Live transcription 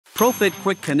ProFit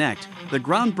Quick Connect, the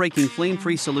groundbreaking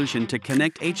flame-free solution to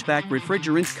connect HVAC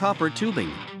refrigerant copper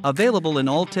tubing. Available in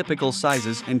all typical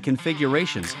sizes and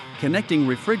configurations, connecting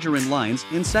refrigerant lines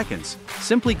in seconds.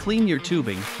 Simply clean your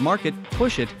tubing, mark it,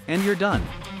 push it, and you're done.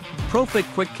 ProFit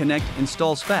Quick Connect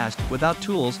installs fast, without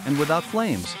tools and without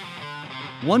flames.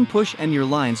 One push and your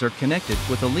lines are connected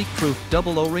with a leak-proof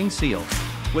double O-ring seal.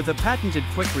 With a patented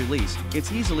quick release,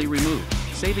 it's easily removed,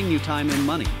 saving you time and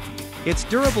money. Its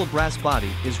durable brass body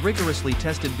is rigorously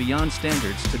tested beyond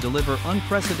standards to deliver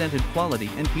unprecedented quality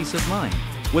and peace of mind.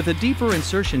 With a deeper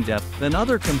insertion depth than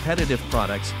other competitive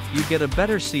products, you get a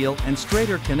better seal and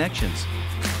straighter connections.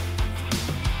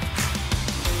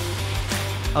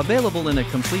 Available in a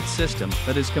complete system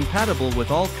that is compatible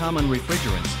with all common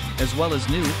refrigerants, as well as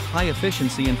new,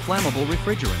 high-efficiency and flammable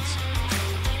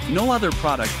refrigerants. No other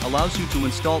product allows you to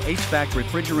install HVAC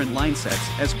refrigerant line sets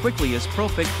as quickly as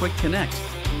ProFit Quick Connect.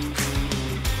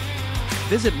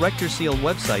 Visit RectorSeal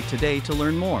website today to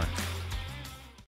learn more.